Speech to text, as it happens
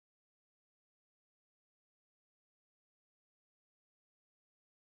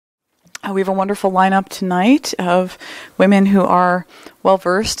We have a wonderful lineup tonight of women who are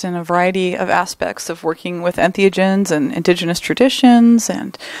well-versed in a variety of aspects of working with entheogens and indigenous traditions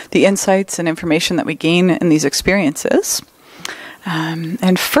and the insights and information that we gain in these experiences.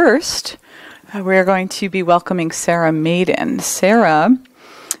 And first, we're going to be welcoming Sarah Maiden. Sarah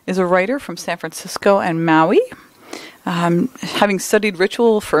is a writer from San Francisco and Maui. Having studied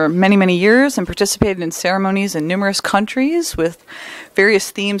ritual for many, many years and participated in ceremonies in numerous countries with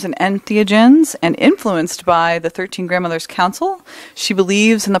various themes and entheogens, and influenced by the 13 Grandmothers Council, she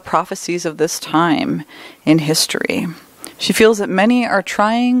believes in the prophecies of this time in history. She feels that many are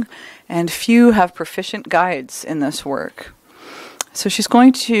trying and few have proficient guides in this work. So she's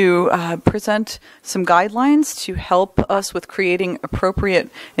going to present some guidelines to help us with creating appropriate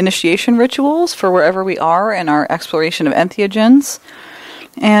initiation rituals for wherever we are in our exploration of entheogens.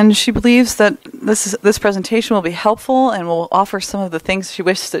 And she believes that this presentation will be helpful and will offer some of the things she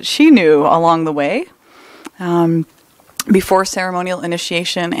wishes that she knew along the way before ceremonial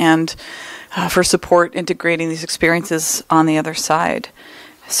initiation and for support integrating these experiences on the other side.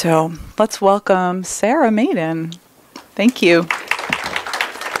 So let's welcome Sarah Maiden. Thank you.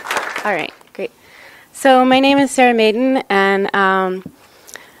 All right, great. So my name is Sarah Maiden, and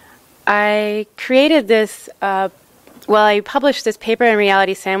I created this, I published this paper in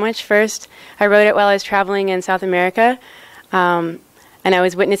Reality Sandwich first. I wrote it while I was traveling in South America, and I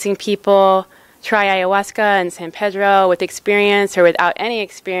was witnessing people try ayahuasca in San Pedro with experience or without any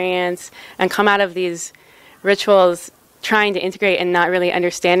experience, and come out of these rituals trying to integrate and not really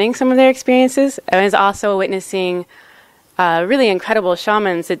understanding some of their experiences. I was also witnessing really incredible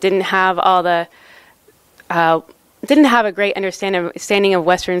shamans that didn't have a great understanding of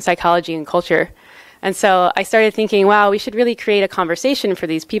Western psychology and culture. And so I started thinking, wow, we should really create a conversation for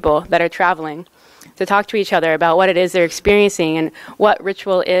these people that are traveling to talk to each other about what it is they're experiencing and what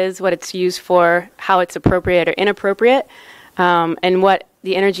ritual is, what it's used for, how it's appropriate or inappropriate, and what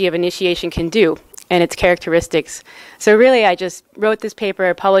the energy of initiation can do and its characteristics. So really, I just wrote this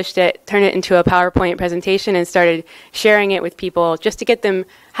paper, published it, turned it into a PowerPoint presentation, and started sharing it with people just to get them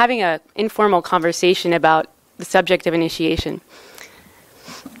having an informal conversation about the subject of initiation.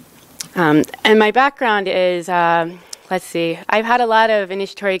 And my background is, let's see, I've had a lot of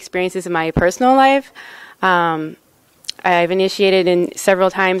initiatory experiences in my personal life. I've initiated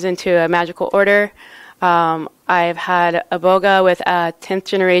several times into a magical order. I've had a boga with a 10th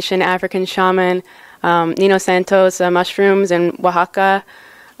generation African shaman, Nino Santos mushrooms in Oaxaca,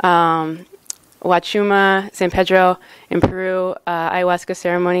 Huachuma, San Pedro in Peru, ayahuasca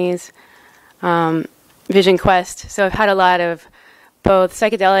ceremonies, Vision Quest. So I've had a lot of both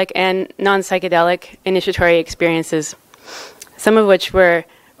psychedelic and non-psychedelic initiatory experiences, some of which were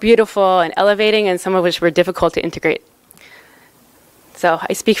beautiful and elevating, and some of which were difficult to integrate. So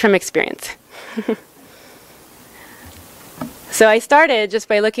I speak from experience. So I started just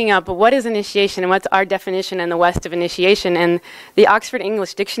by looking up what is initiation and what's our definition in the West of initiation. And the Oxford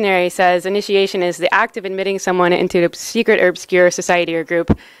English Dictionary says initiation is the act of admitting someone into a secret or obscure society or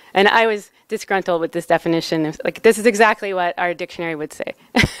group. And I was disgruntled with this definition. Like, this is exactly what our dictionary would say.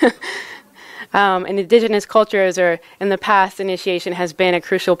 In indigenous cultures or in the past, initiation has been a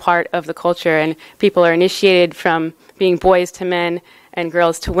crucial part of the culture, and people are initiated from being boys to men and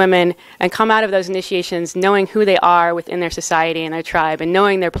girls to women, and come out of those initiations knowing who they are within their society and their tribe, and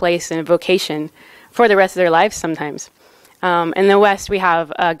knowing their place and vocation for the rest of their lives sometimes. In the West, we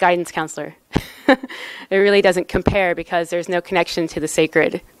have a guidance counselor. It really doesn't compare because there's no connection to the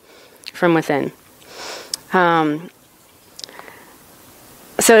sacred from within.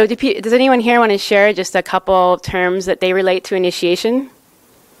 So does anyone here want to share just a couple terms that they relate to initiation?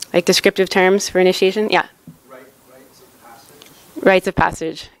 Like descriptive terms for initiation? Yeah. Rites of passage. Rites of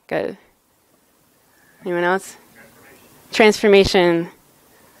passage. Good. Anyone else? Transformation.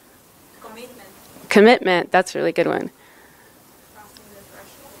 Commitment. That's a really good one.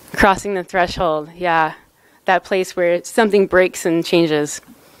 Crossing the threshold. Yeah. That place where something breaks and changes.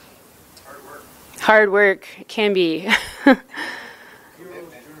 Hard work can be.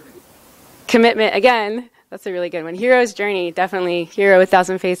 Commitment, again, that's a really good one. Hero's journey, definitely. Hero with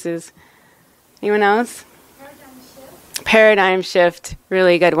 1,000 faces. Anyone else? Paradigm shift,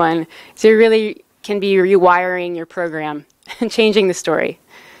 really good one. So you really can be rewiring your program and changing the story.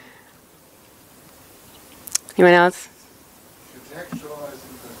 Anyone else? Contextualizing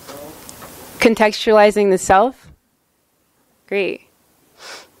the self. Contextualizing the self? Great.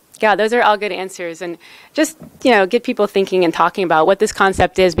 Yeah, those are all good answers. And just, get people thinking and talking about what this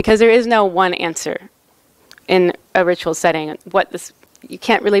concept is, because there is no one answer in a ritual setting. You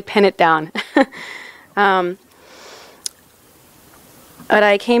can't really pin it down. But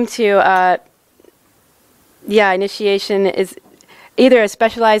I came to, initiation is either a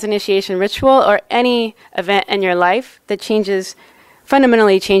specialized initiation ritual or any event in your life that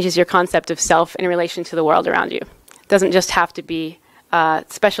fundamentally changes your concept of self in relation to the world around you. It doesn't just have to be a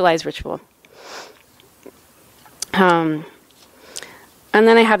specialized ritual. And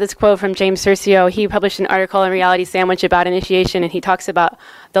then I have this quote from James Cercio. He published an article in Reality Sandwich about initiation, and he talks about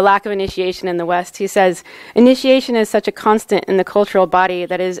the lack of initiation in the West. He says, initiation is such a constant in the cultural body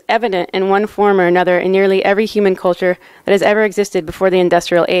that is evident in one form or another in nearly every human culture that has ever existed before the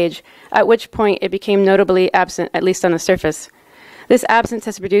industrial age, at which point it became notably absent, at least on the surface. This absence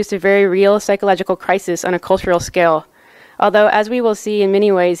has produced a very real psychological crisis on a cultural scale. Although, as we will see in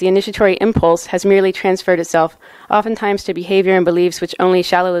many ways, the initiatory impulse has merely transferred itself, oftentimes to behavior and beliefs which only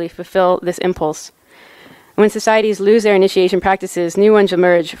shallowly fulfill this impulse. When societies lose their initiation practices, new ones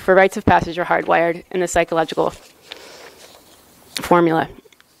emerge, for rites of passage are hardwired in the psychological formula.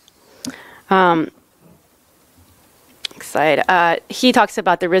 He talks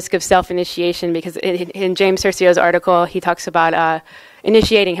about the risk of self-initiation because in James Cercio's article, he talks about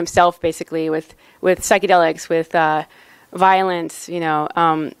initiating himself basically with psychedelics, with violence,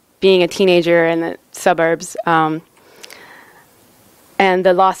 being a teenager in the suburbs, and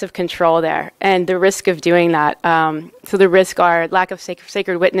the loss of control there, and the risk of doing that. So the risks are lack of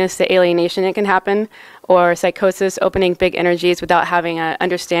sacred witness, the alienation that can happen, or psychosis, opening big energies without having an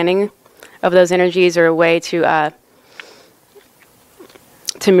understanding of those energies or a way to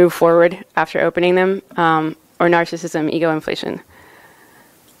move forward after opening them, or narcissism, ego inflation.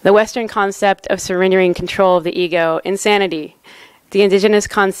 The Western concept of surrendering control of the ego, insanity. The indigenous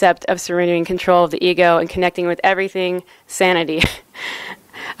concept of surrendering control of the ego and connecting with everything, sanity.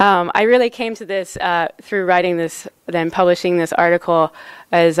 I really came to this through writing this, then publishing this article,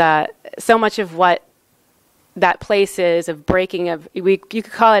 as so much of what that place is of breaking of, you could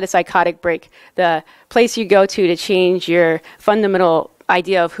call it a psychotic break, the place you go to change your fundamental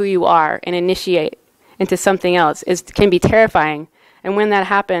idea of who you are and initiate into something else can be terrifying. And when that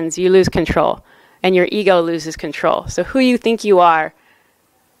happens, you lose control, and your ego loses control. So who you think you are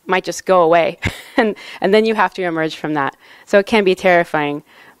might just go away, and then you have to emerge from that. So it can be terrifying,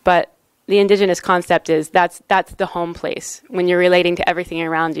 but the indigenous concept is that's the home place when you're relating to everything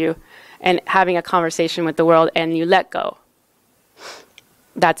around you and having a conversation with the world, and you let go.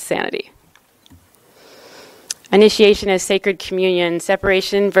 That's sanity. Initiation is sacred communion,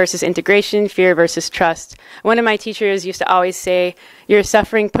 separation versus integration, fear versus trust. One of my teachers used to always say, your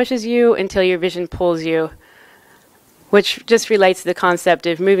suffering pushes you until your vision pulls you, which just relates to the concept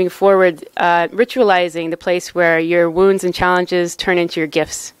of moving forward, ritualizing the place where your wounds and challenges turn into your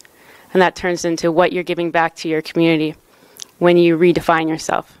gifts. And that turns into what you're giving back to your community when you redefine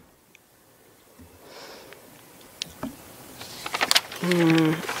yourself.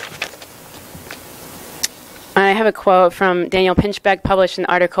 I have a quote from Daniel Pinchbeck, published an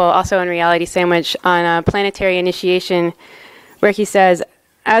article also in Reality Sandwich on planetary initiation, where he says,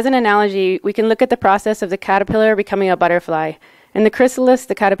 as an analogy, we can look at the process of the caterpillar becoming a butterfly. In the chrysalis,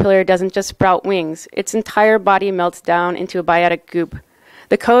 the caterpillar doesn't just sprout wings. Its entire body melts down into a biotic goop.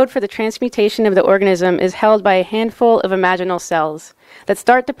 The code for the transmutation of the organism is held by a handful of imaginal cells that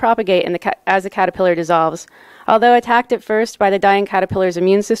start to propagate as the caterpillar dissolves. Although attacked at first by the dying caterpillar's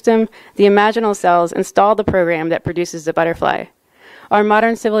immune system, the imaginal cells install the program that produces the butterfly. Our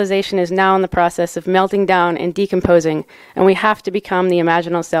modern civilization is now in the process of melting down and decomposing, and we have to become the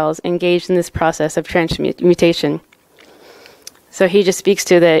imaginal cells engaged in this process of transmutation. So he just speaks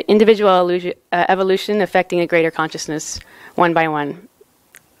to the individual evolution affecting a greater consciousness one by one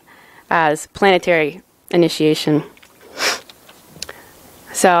as planetary initiation.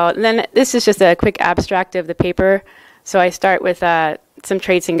 So then this is just a quick abstract of the paper. So I start with some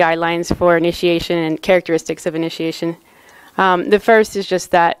traits and guidelines for initiation and characteristics of initiation. The first is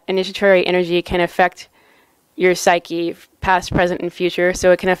just that initiatory energy can affect your psyche, past, present, and future.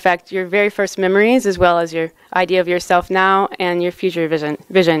 So it can affect your very first memories as well as your idea of yourself now and your future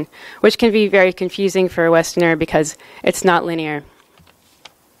vision, which can be very confusing for a Westerner because it's not linear.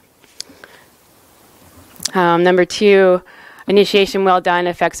 Number two, initiation well done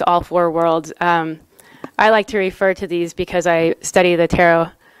affects all four worlds. I like to refer to these because I study the tarot,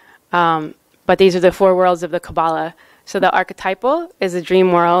 but these are the four worlds of the Kabbalah. So the archetypal is the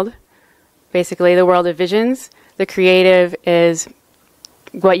dream world, basically the world of visions. The creative is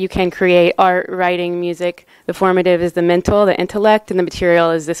what you can create, art, writing, music. The formative is the mental, the intellect, and the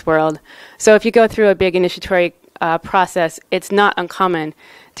material is this world. So if you go through a big initiatory process, it's not uncommon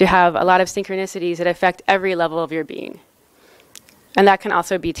to have a lot of synchronicities that affect every level of your being. And that can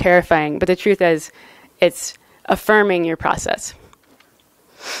also be terrifying, but the truth is it's affirming your process.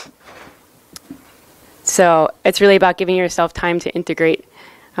 So it's really about giving yourself time to integrate.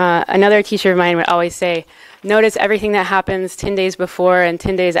 Another teacher of mine would always say, notice everything that happens 10 days before and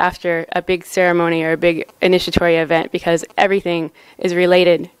 10 days after a big ceremony or a big initiatory event, because everything is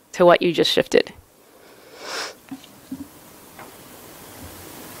related to what you just shifted.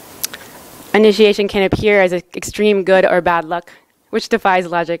 Initiation can appear as extreme good or bad luck, which defies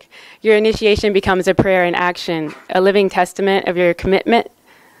logic. Your initiation becomes a prayer in action, a living testament of your commitment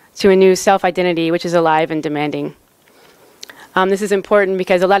to a new self-identity, which is alive and demanding. This is important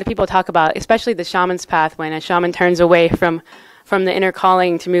because a lot of people talk about, especially the shaman's path, when a shaman turns away from the inner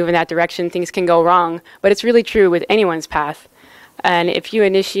calling to move in that direction, things can go wrong. But it's really true with anyone's path. And if you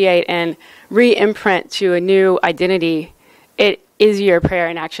initiate and re-imprint to a new identity, it is your prayer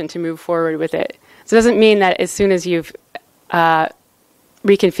in action to move forward with it. So it doesn't mean that as soon as you've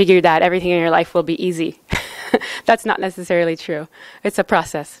reconfigured that, everything in your life will be easy. That's not necessarily true. It's a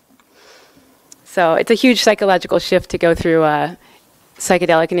process. So it's a huge psychological shift to go through a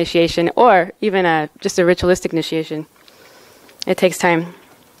psychedelic initiation or even just a ritualistic initiation. It takes time.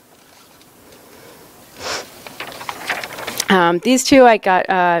 These two I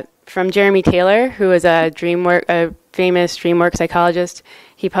got from Jeremy Taylor, who is a famous dream work psychologist.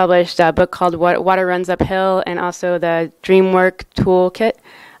 He published a book called Water Runs Uphill and also the Dream Work Toolkit.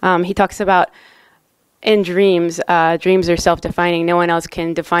 He talks about in dreams are self-defining. No one else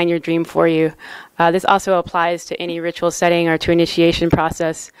can define your dream for you. This also applies to any ritual setting or to initiation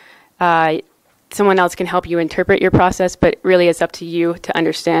process. Someone else can help you interpret your process, but really it's up to you to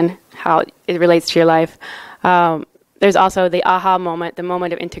understand how it relates to your life. There's also the aha moment, the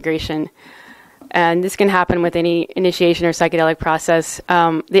moment of integration. And this can happen with any initiation or psychedelic process.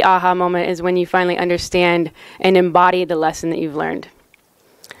 The aha moment is when you finally understand and embody the lesson that you've learned.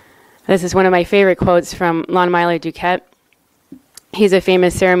 This is one of my favorite quotes from Lon Myler Duquette. He's a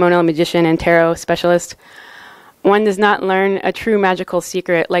famous ceremonial magician and tarot specialist. One does not learn a true magical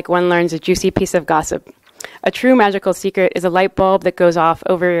secret like one learns a juicy piece of gossip. A true magical secret is a light bulb that goes off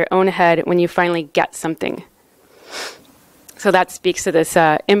over your own head when you finally get something. So that speaks to this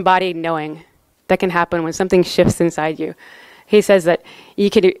embodied knowing that can happen when something shifts inside you. He says that you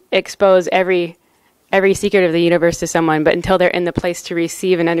could expose every secret of the universe to someone, but until they're in the place to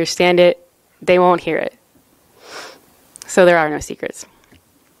receive and understand it, they won't hear it. So there are no secrets.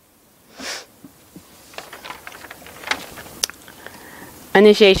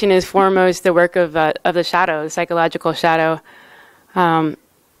 Initiation is foremost the work of the shadow, the psychological shadow, and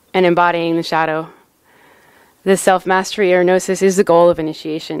embodying the shadow. The self-mastery or gnosis is the goal of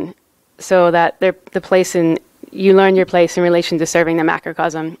initiation, so that you learn your place in relation to serving the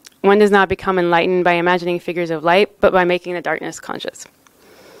macrocosm. One does not become enlightened by imagining figures of light, but by making the darkness conscious.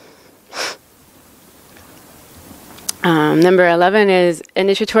 Number 11 is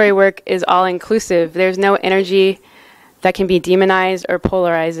initiatory work is all-inclusive. There's no energy that can be demonized or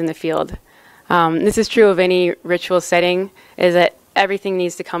polarized in the field. This is true of any ritual setting, is that everything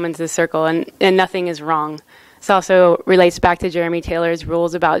needs to come into the circle and nothing is wrong. This also relates back to Jeremy Taylor's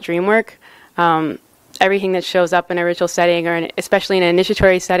rules about dream work. Everything that shows up in a ritual setting, or especially in an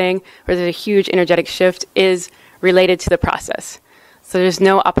initiatory setting, where there's a huge energetic shift, is related to the process. So there's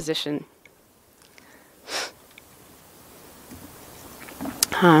no opposition.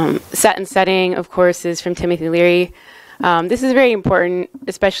 Set and setting, of course, is from Timothy Leary. This is very important,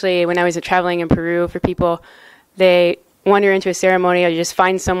 especially when I was traveling in Peru for people. They wander into a ceremony or you just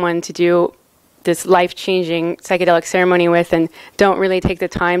find someone to do this life-changing psychedelic ceremony with and don't really take the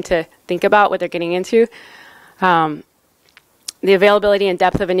time to think about what they're getting into. The availability and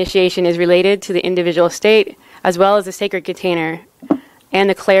depth of initiation is related to the individual state, as well as the sacred container and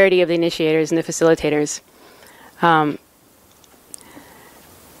the clarity of the initiators and the facilitators.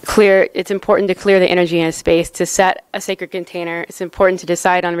 It's important to clear the energy in a space. To set a sacred container, it's important to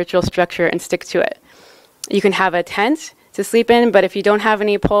decide on ritual structure and stick to it. You can have a tent to sleep in, but if you don't have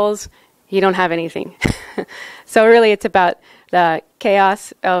any poles, you don't have anything. So really it's about the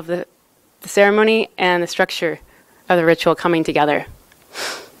chaos of the ceremony and the structure of the ritual coming together.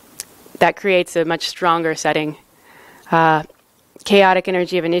 That creates a much stronger setting. Chaotic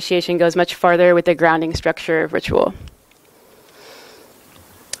energy of initiation goes much farther with the grounding structure of ritual.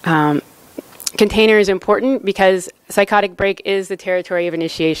 Container is important because psychotic break is the territory of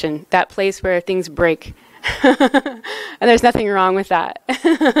initiation, that place where things break. And there's nothing wrong with that.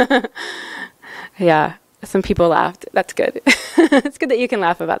 Yeah, some people laughed. That's good. It's good that you can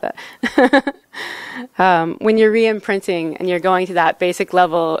laugh about that. When you're re-imprinting and you're going to that basic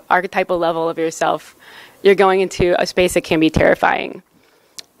level, archetypal level of yourself, you're going into a space that can be terrifying.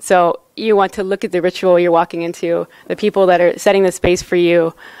 So you want to look at the ritual you're walking into, the people that are setting the space for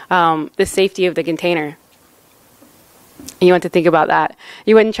you, the safety of the container. You want to think about that.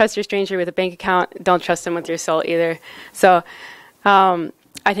 You wouldn't trust your stranger with a bank account. Don't trust them with your soul either. So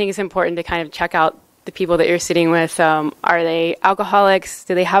I think it's important to kind of check out the people that you're sitting with. Are they alcoholics?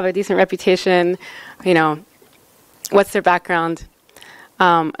 Do they have a decent reputation? You know, what's their background?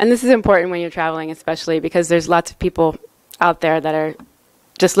 And this is important when you're traveling, especially because there's lots of people out there that are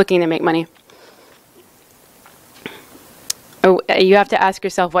just looking to make money. You have to ask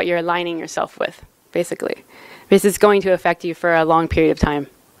yourself what you're aligning yourself with, basically, because it's going to affect you for a long period of time.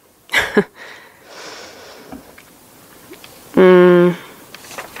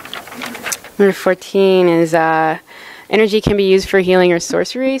 Number 14 is energy can be used for healing or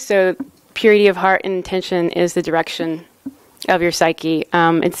sorcery. So purity of heart and intention is the direction of your psyche.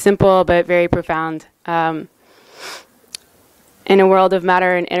 It's simple but very profound. In a world of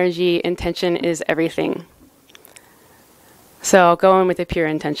matter and energy, intention is everything. So go in with a pure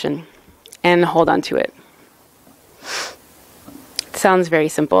intention and hold on to it. It sounds very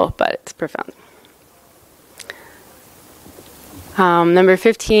simple, but it's profound. Number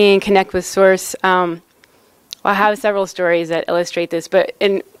 15, connect with source. I have several stories that illustrate this, but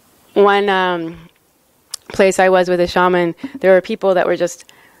in one place I was with a shaman, there were people that were just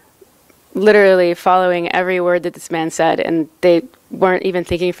literally following every word that this man said, and they weren't even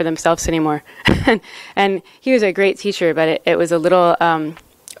thinking for themselves anymore. And he was a great teacher, but it was a little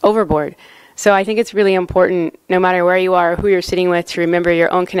overboard. So I think it's really important, no matter where you are or who you're sitting with, to remember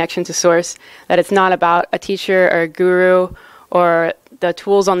your own connection to source, that it's not about a teacher or a guru or the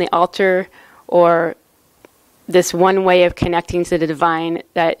tools on the altar or this one way of connecting to the divine,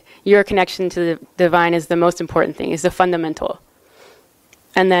 that your connection to the divine is the most important thing, is the fundamental.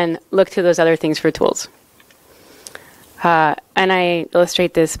 And then look to those other things for tools. And I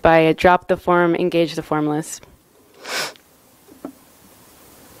illustrate this by drop the form, engage the formless.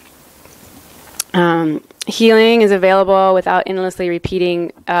 Healing is available without endlessly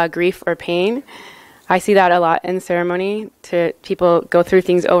repeating grief or pain. I see that a lot in ceremony. People go through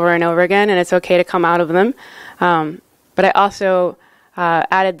things over and over again, and it's okay to come out of them. But I also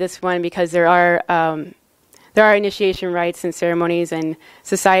added this one because there are initiation rites and ceremonies and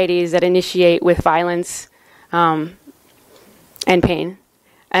societies that initiate with violence and pain.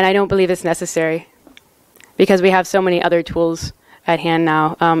 And I don't believe it's necessary because we have so many other tools at hand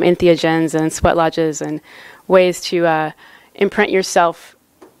now, entheogens and sweat lodges and ways to imprint yourself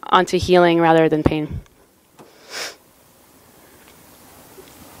onto healing rather than pain.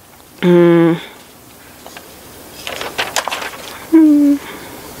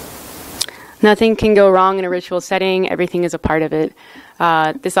 Nothing can go wrong in a ritual setting. Everything is a part of it.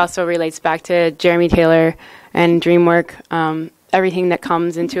 This also relates back to Jeremy Taylor and dream work. Everything that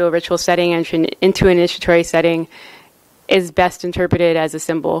comes into a ritual setting and into an initiatory setting is best interpreted as a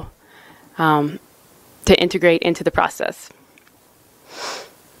symbol to integrate into the process.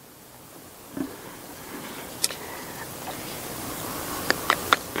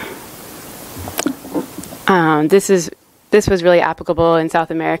 This was really applicable in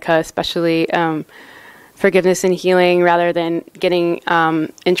South America, especially forgiveness and healing, rather than getting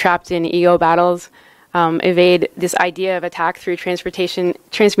entrapped in ego battles. Evade this idea of attack through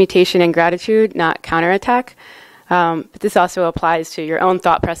transmutation and gratitude, not counterattack. But this also applies to your own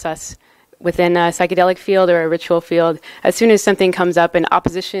thought process within a psychedelic field or a ritual field. As soon as something comes up in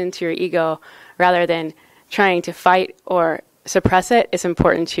opposition to your ego, rather than trying to fight or suppress it, it's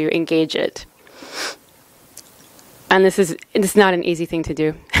important to engage it. And this is not an easy thing to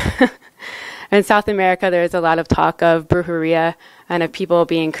do. In South America, there's a lot of talk of brujeria and of people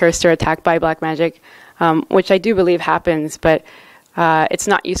being cursed or attacked by black magic, which I do believe happens, but it's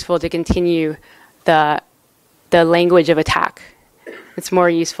not useful to continue the language of attack. It's more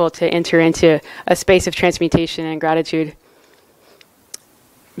useful to enter into a space of transmutation and gratitude,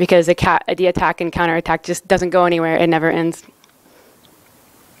 because the attack and counterattack just doesn't go anywhere. It never ends.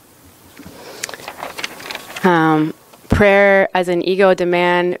 Prayer as an ego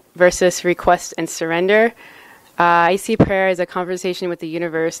demand versus request and surrender. I see prayer as a conversation with the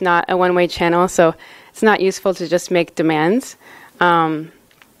universe, not a one-way channel, so it's not useful to just make demands. And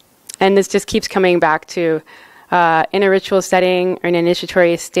this just keeps coming back to, in a ritual setting or in an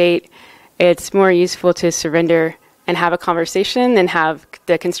initiatory state, it's more useful to surrender and have a conversation than have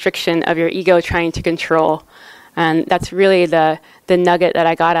the constriction of your ego trying to control. And that's really the nugget that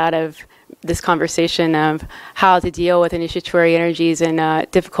I got out of this conversation of how to deal with initiatory energies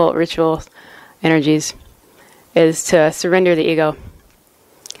and difficult ritual energies, is to surrender the ego.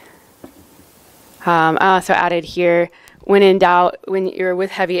 I also added here, when in doubt, when you're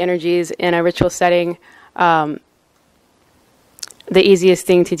with heavy energies in a ritual setting, the easiest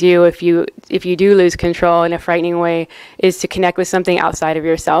thing to do if you do lose control in a frightening way is to connect with something outside of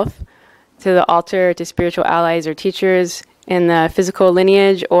yourself, to the altar, to spiritual allies or teachers in the physical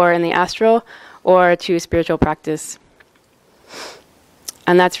lineage or in the astral, or to spiritual practice.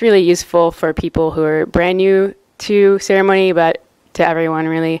 And that's really useful for people who are brand new to ceremony, but to everyone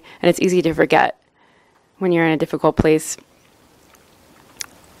really. And it's easy to forget when you're in a difficult place.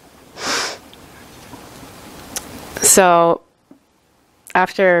 So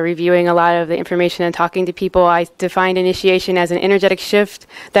after reviewing a lot of the information and talking to people, I defined initiation as an energetic shift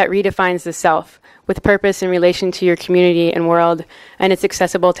that redefines the self with purpose in relation to your community and world, and it's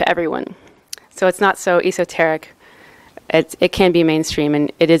accessible to everyone. So it's not so esoteric. It can be mainstream,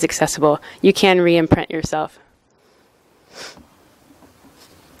 and it is accessible. You can re-imprint yourself.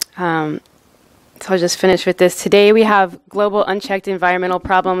 So I'll just finish with this. Today we have global unchecked environmental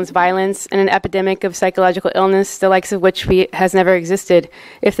problems, violence, and an epidemic of psychological illness, the likes of which has never existed.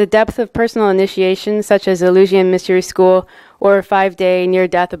 If the depth of personal initiation, such as Eleusinian Mystery School or 5-day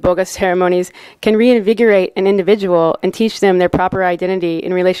near-death Aboga ceremonies, can reinvigorate an individual and teach them their proper identity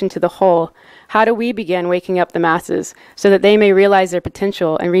in relation to the whole, how do we begin waking up the masses so that they may realize their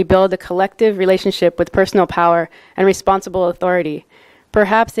potential and rebuild a collective relationship with personal power and responsible authority?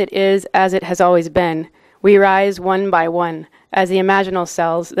 Perhaps it is as it has always been. We rise one by one as the imaginal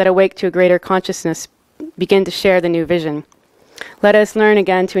cells that awake to a greater consciousness begin to share the new vision. Let us learn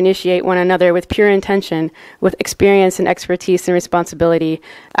again to initiate one another with pure intention, with experience and expertise and responsibility,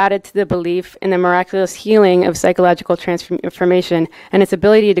 added to the belief in the miraculous healing of psychological transformation and its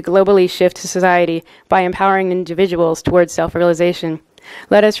ability to globally shift society by empowering individuals towards self-realization.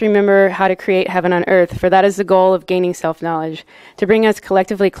 Let us remember how to create heaven on earth, for that is the goal of gaining self-knowledge, to bring us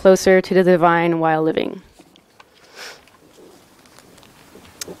collectively closer to the divine while living.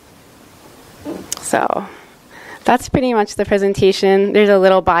 So that's pretty much the presentation. There's a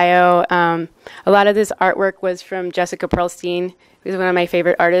little bio. A lot of this artwork was from Jessica Pearlstein, who's one of my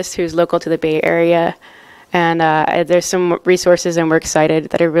favorite artists who's local to the Bay Area. And there's some resources and works cited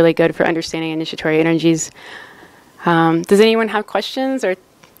that are really good for understanding initiatory energies. Does anyone have questions or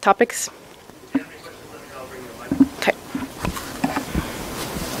topics? If you have any questions, let me know. I'll bring you a mic. Okay.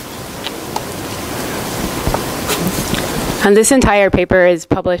 And this entire paper is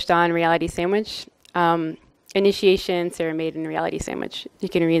published on Reality Sandwich. Initiation, Maiden, Reality Sandwich. You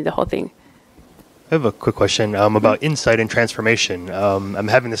can read the whole thing. I have a quick question about insight and transformation. I'm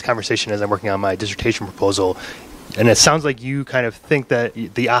having this conversation as I'm working on my dissertation proposal. And it sounds like you kind of think that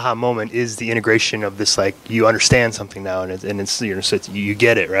the aha moment is the integration of this, like, you understand something now, and it's you know, so you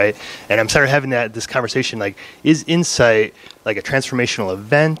get it, right? And I'm sort of having this conversation, like, is insight like a transformational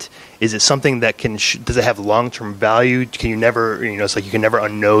event? Is it something that does it have long-term value? Can you never, it's like you can never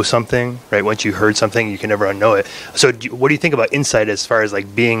unknow something, right? Once you heard something, you can never unknow it. So what do you think about insight as far as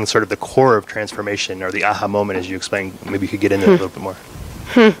like being sort of the core of transformation, or the aha moment, as you explained? Maybe you could get into it a little bit more.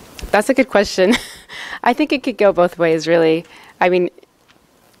 That's a good question. I think it could go both ways, really. I mean,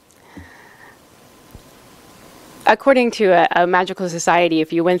 according to a magical society,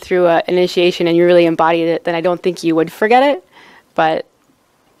 if you went through an initiation and you really embodied it, then I don't think you would forget it. But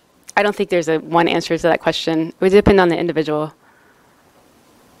I don't think there's one answer to that question. It would depend on the individual.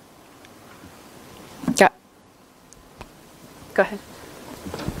 Yeah. Go ahead.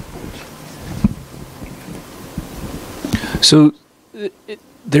 So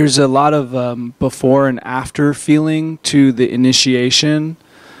there's a lot of before and after feeling to the initiation.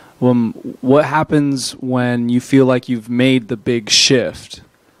 What happens when you feel like you've made the big shift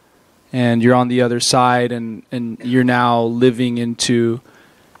and you're on the other side and you're now living into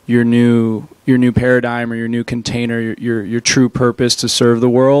your new paradigm or your new container, your true purpose to serve the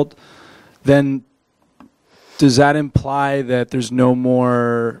world? Then does that imply that there's no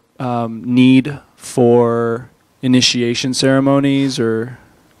more need for initiation ceremonies, or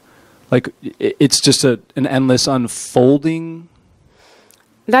like it's just an endless unfolding?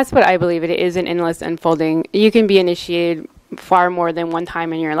 That's what I believe. It is an endless unfolding. You can be initiated far more than one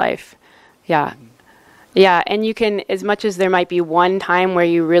time in your life. Yeah. Yeah, and you can, as much as there might be one time where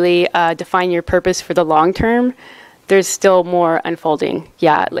you really define your purpose for the long term, there's still more unfolding.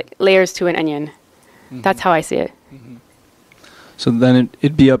 Yeah, like layers to an onion. Mm-hmm. That's how I see it. Mm-hmm. So then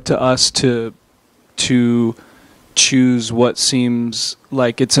it'd be up to us to choose what seems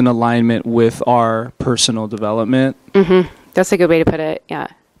like it's in alignment with our personal development. Mm-hmm. That's a good way to put it, yeah.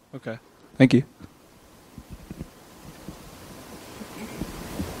 Okay, thank you.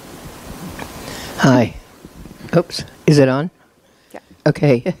 Hi. Oops, is it on? Yeah.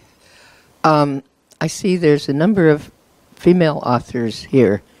 Okay. I see there's a number of female authors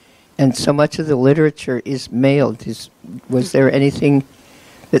here, and so much of the literature is male. Was there anything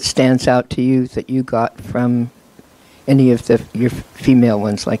that stands out to you that you got from any of your female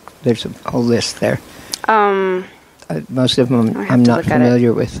ones? Like, there's a whole list there. Most of them I'm not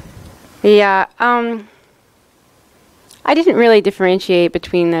familiar with. Yeah. I didn't really differentiate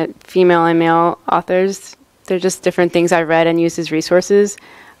between the female and male authors. They're just different things I read and used as resources.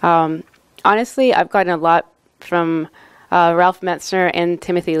 Honestly, I've gotten a lot from Ralph Metzner and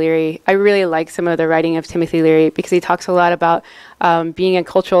Timothy Leary. I really like some of the writing of Timothy Leary because he talks a lot about being a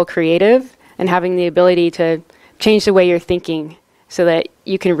cultural creative and having the ability to change the way you're thinking so that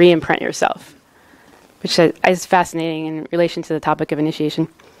you can re-imprint yourself, which is fascinating in relation to the topic of initiation.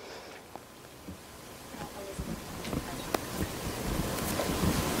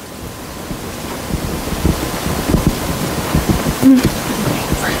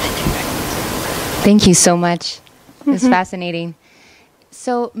 Thank you so much. It was fascinating.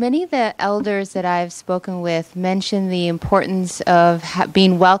 So many of the elders that I've spoken with mention the importance of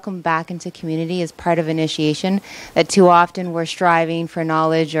being welcomed back into community as part of initiation, that too often we're striving for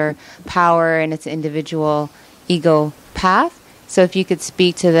knowledge or power in its individual ego path. So if you could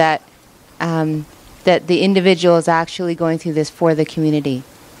speak to that, that the individual is actually going through this for the community.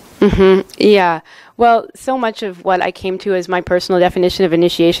 Yeah. Well, so much of what I came to as my personal definition of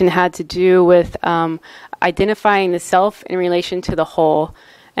initiation had to do with identifying the self in relation to the whole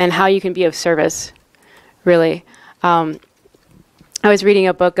and how you can be of service, really. I was reading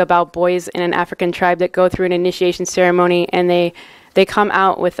a book about boys in an African tribe that go through an initiation ceremony, and they come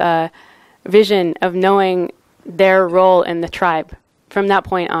out with a vision of knowing their role in the tribe from that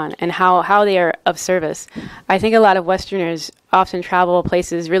point on and how they are of service. I think a lot of Westerners often travel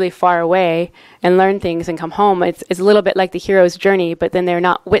places really far away and learn things and come home. It's a little bit like the hero's journey, but then they're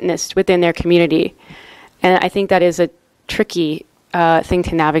not witnessed within their community. And I think that is a tricky thing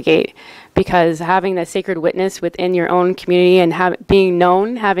to navigate, because having that sacred witness within your own community and being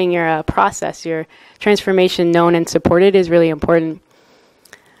known, having your process, your transformation known and supported is really important.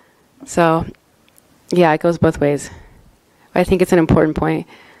 So, yeah, it goes both ways. I think it's an important point.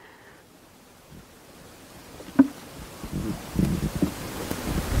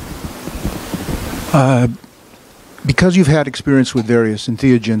 Because you've had experience with various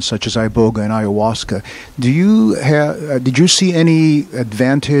entheogens such as iboga and ayahuasca, did you see any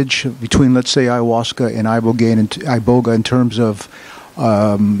advantage between, let's say, ayahuasca and iboga in terms of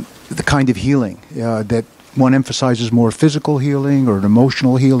the kind of healing that one emphasizes, more physical healing or an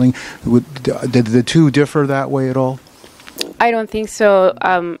emotional healing? Did the two differ that way at all? I don't think so.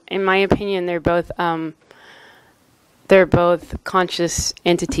 In my opinion, they're both conscious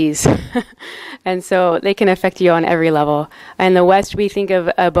entities, and so they can affect you on every level. In the West, we think of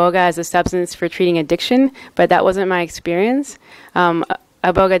iboga as a substance for treating addiction, but that wasn't my experience.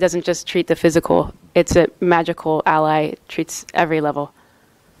 Iboga doesn't just treat the physical; it's a magical ally. It treats every level.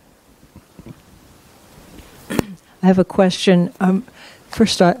 I have a question.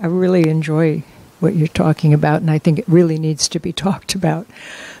 First, I really enjoy what you're talking about, and I think it really needs to be talked about.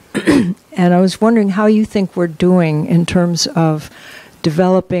 And I was wondering how you think we're doing in terms of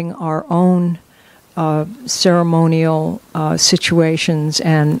developing our own ceremonial situations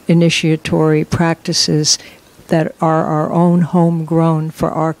and initiatory practices that are our own homegrown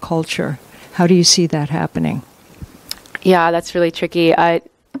for our culture. How do you see that happening? Yeah, that's really tricky.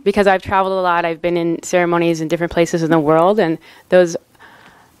 Because I've traveled a lot, I've been in ceremonies in different places in the world, and those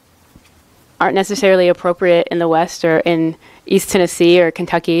aren't necessarily appropriate in the West or in East Tennessee or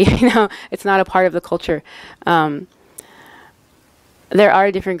Kentucky. It's not a part of the culture. There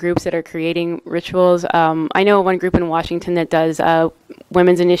are different groups that are creating rituals. I know one group in Washington that does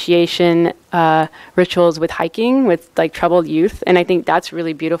women's initiation rituals with hiking with like troubled youth, and I think that's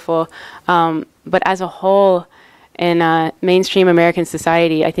really beautiful. But as a whole, in mainstream American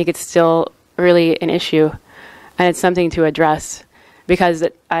society, I think it's still really an issue, and it's something to address. Because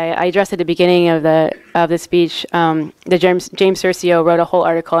I addressed at the beginning of the speech, James Cercio wrote a whole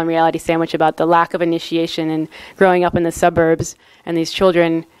article in Reality Sandwich about the lack of initiation and growing up in the suburbs, and these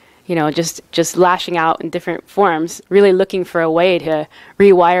children, just lashing out in different forms, really looking for a way to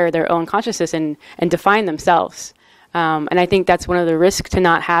rewire their own consciousness and define themselves. And I think that's one of the risks to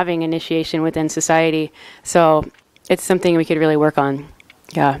not having initiation within society. So it's something we could really work on.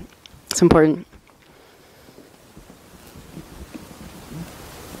 Yeah, it's important.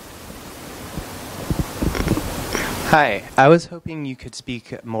 Hi, I was hoping you could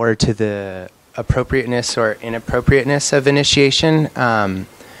speak more to the appropriateness or inappropriateness of initiation.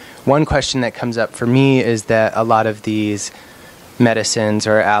 One question that comes up for me is that a lot of these medicines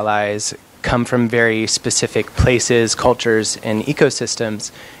or allies come from very specific places, cultures, and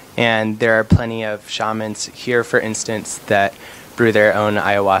ecosystems. And there are plenty of shamans here, for instance, that brew their own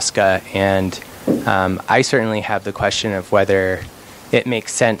ayahuasca. And I certainly have the question of whether it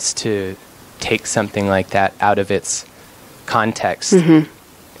makes sense to take something like that out of its context. Mm-hmm.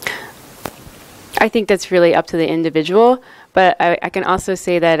 I think that's really up to the individual, but I can also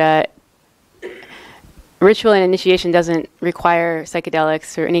say that ritual and initiation doesn't require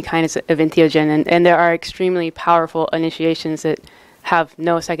psychedelics or any kind of entheogen, and there are extremely powerful initiations that have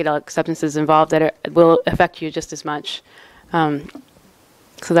no psychedelic substances involved that will affect you just as much. So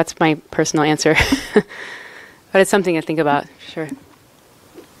that's my personal answer. But it's something to think about, sure.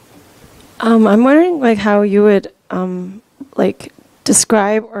 I'm wondering, like, how you would, like,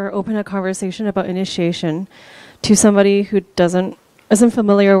 describe or open a conversation about initiation to somebody who isn't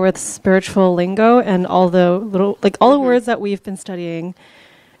familiar with spiritual lingo and all the little, like, all the words that we've been studying,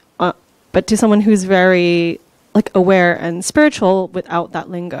 but to someone who's very, like, aware and spiritual without that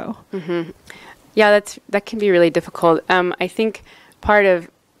lingo. Mm-hmm. Yeah, that can be really difficult. I think part of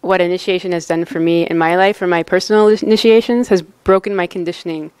what initiation has done for me in my life, or my personal initiations, has broken my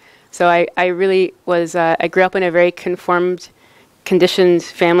conditioning. So I really was, I grew up in a very conditioned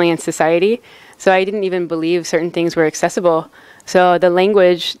family and society. So I didn't even believe certain things were accessible. So the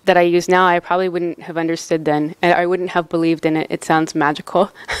language that I use now, I probably wouldn't have understood then. And I wouldn't have believed in it. It sounds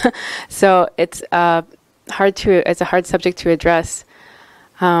magical. So it's a hard subject to address.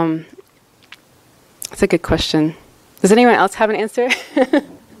 That's a good question. Does anyone else have an answer? Find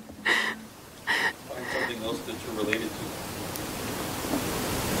something else that you're related to.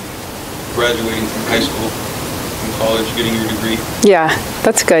 Graduating from high school, from college, getting your degree. Yeah,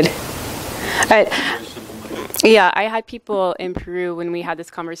 that's good. I had people in Peru, when we had this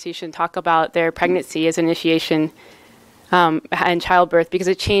conversation, talk about their pregnancy as initiation and childbirth, because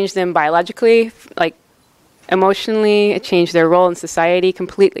it changed them biologically, like emotionally, it changed their role in society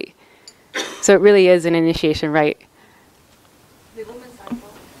completely. So it really is an initiation rite. The women's cycle?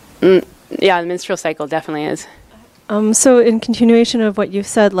 Yeah, the menstrual cycle definitely is. So in continuation of what you've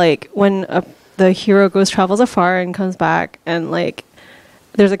said, like, when the hero travels afar and comes back, and, like,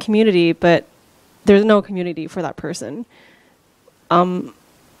 there's a community, but there's no community for that person.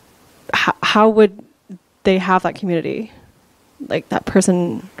 How would they have that community? Like, that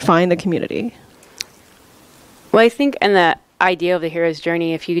person find the community? Well, I think in the idea of the hero's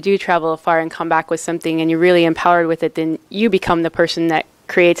journey, if you do travel afar and come back with something and you're really empowered with it, then you become the person that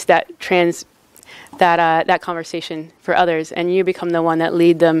creates that conversation for others, and you become the one that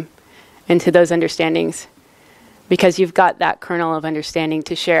lead them into those understandings, because you've got that kernel of understanding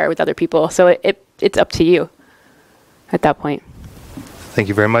to share with other people. So it's up to you at that point. Thank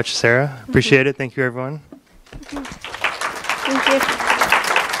you very much, Sarah. Appreciate it. Thank you, everyone. Thank you.